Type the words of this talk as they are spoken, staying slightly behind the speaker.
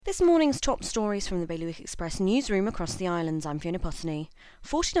This morning's top stories from the Bailiwick Express newsroom across the islands. I'm Fiona Potney.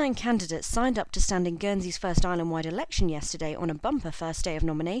 49 candidates signed up to stand in Guernsey's first island-wide election yesterday on a bumper first day of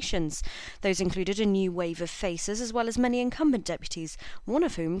nominations. Those included a new wave of faces as well as many incumbent deputies, one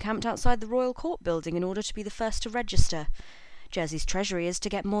of whom camped outside the Royal Court building in order to be the first to register. Jersey's Treasury is to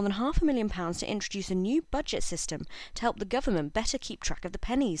get more than £500,000 to introduce a new budget system to help the government better keep track of the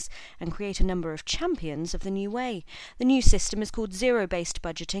pennies and create a number of champions of the new way. The new system is called zero-based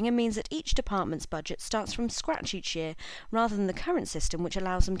budgeting and means that each department's budget starts from scratch each year, rather than the current system which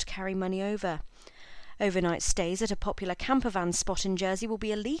allows them to carry money over. Overnight stays at a popular campervan spot in Jersey will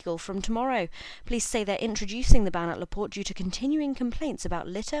be illegal from tomorrow. Police say they're introducing the ban at Laporte due to continuing complaints about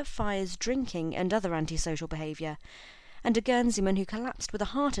litter, fires, drinking and other antisocial behaviour. And a Guernseyman who collapsed with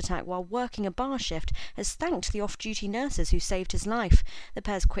a heart attack while working a bar shift has thanked the off-duty nurses who saved his life. The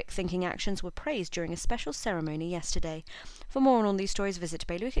pair's quick-thinking actions were praised during a special ceremony yesterday. For more on all these stories, visit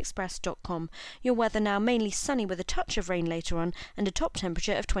bailiwickexpress.com. Your weather now mainly sunny with a touch of rain later on and a top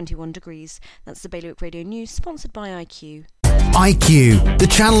temperature of 21 degrees. That's the Bailiwick Radio News, sponsored by IQ. IQ, the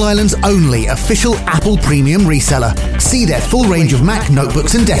Channel Islands' only official Apple premium reseller. See their full range of Mac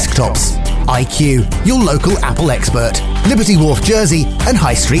notebooks and desktops. IQ, your local Apple expert. Liberty Wharf, Jersey and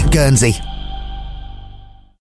High Street, Guernsey.